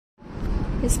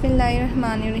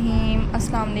Bismillahirrahmanirrahim.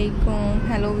 Assalamu alaikum.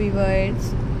 Hello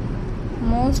viewers.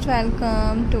 Most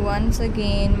welcome to once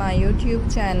again my YouTube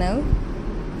channel.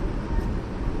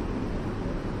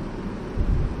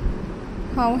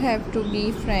 How have to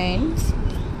be friends?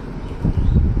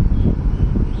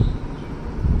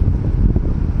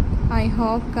 I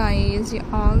hope guys you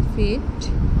all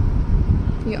fit.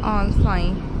 You all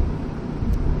fine.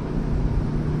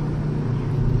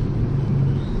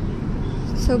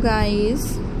 So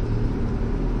guys,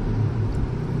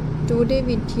 today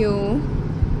video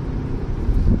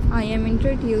I am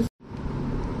introducing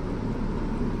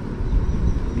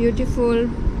beautiful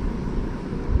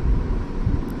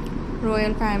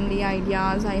royal family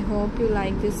ideas. I hope you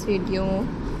like this video.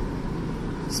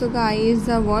 So guys,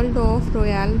 the world of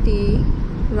royalty,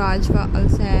 Rajwa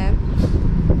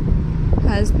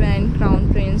husband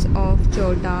crown prince of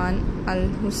Jordan Al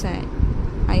Hussein.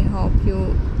 I hope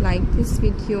you like this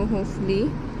video.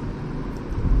 Hopefully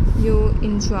you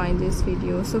enjoy this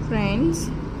video. So friends,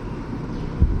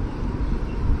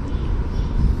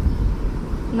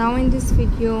 now in this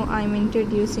video I am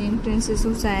introducing Princess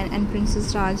Hussein and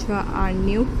Princess Rajwa are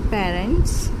new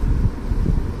parents.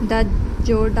 The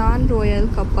Jordan royal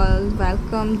couple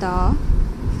welcomed the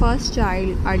first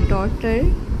child, a daughter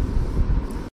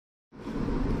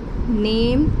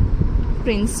named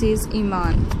Princess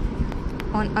Iman,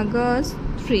 on August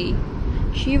 3.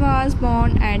 She was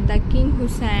born at the King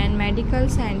Hussein Medical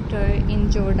Center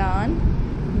in Jordan.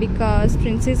 Because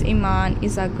Princess Iman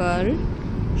is a girl,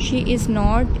 she is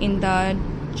not in the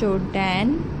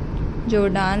Jordan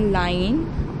line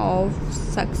of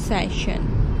succession.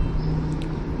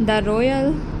 The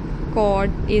royal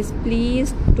court is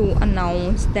pleased to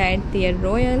announce that Their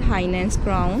Royal Highness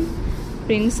Crown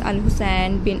Prince Al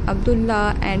Hussein bin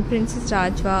Abdullah and Princess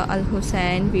Rajwa Al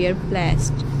Hussein were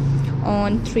blessed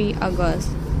on 3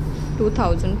 August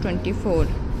 2024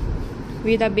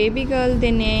 with a baby girl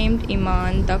they named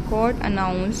Iman. The court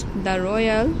announced the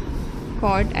royal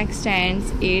court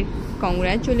extends its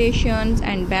congratulations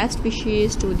and best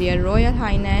wishes to Their Royal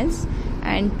Highness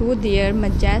and to Their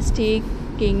Majestic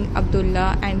King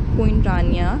Abdullah and Queen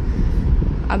Rania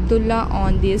Abdullah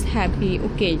on this happy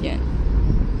occasion.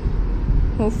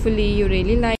 Hopefully you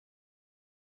really like.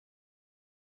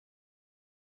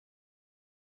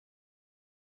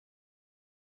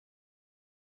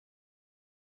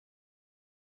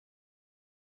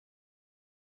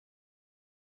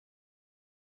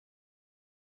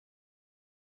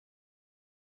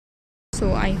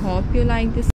 So I hope you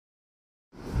like this.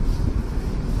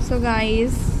 So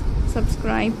guys,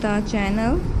 subscribe the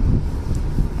channel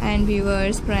and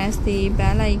viewers press the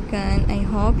bell icon. I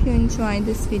hope you enjoy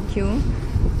this video.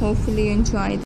 Hopefully you enjoy